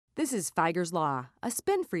This is Fieger's Law, a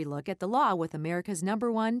spin-free look at the law with America's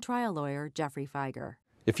 #1 trial lawyer, Geoffrey Fieger.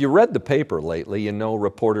 If you read the paper lately, you know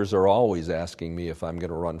reporters are always asking me if I'm going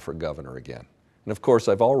to run for governor again. And of course,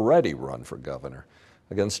 I've already run for governor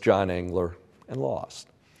against John Engler and lost.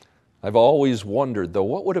 I've always wondered, though,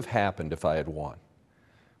 what would have happened if I had won?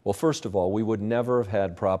 Well, first of all, we would never have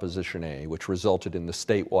had Proposition A, which resulted in the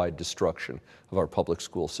statewide destruction of our public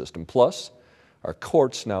school system. Plus, our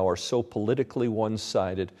courts now are so politically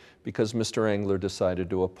one-sided because Mr. Engler decided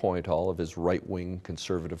to appoint all of his right-wing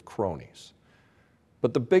conservative cronies.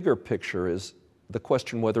 But the bigger picture is the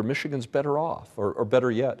question whether Michigan's better off, or better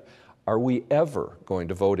yet, are we ever going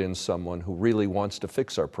to vote in someone who really wants to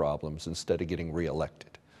fix our problems instead of getting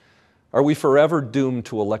reelected? Are we forever doomed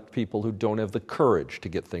to elect people who don't have the courage to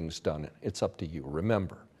get things done? It's up to you.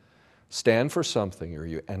 Remember, stand for something or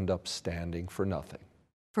you end up standing for nothing.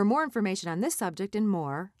 For more information on this subject and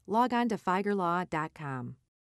more, log on to FiegerLaw.com.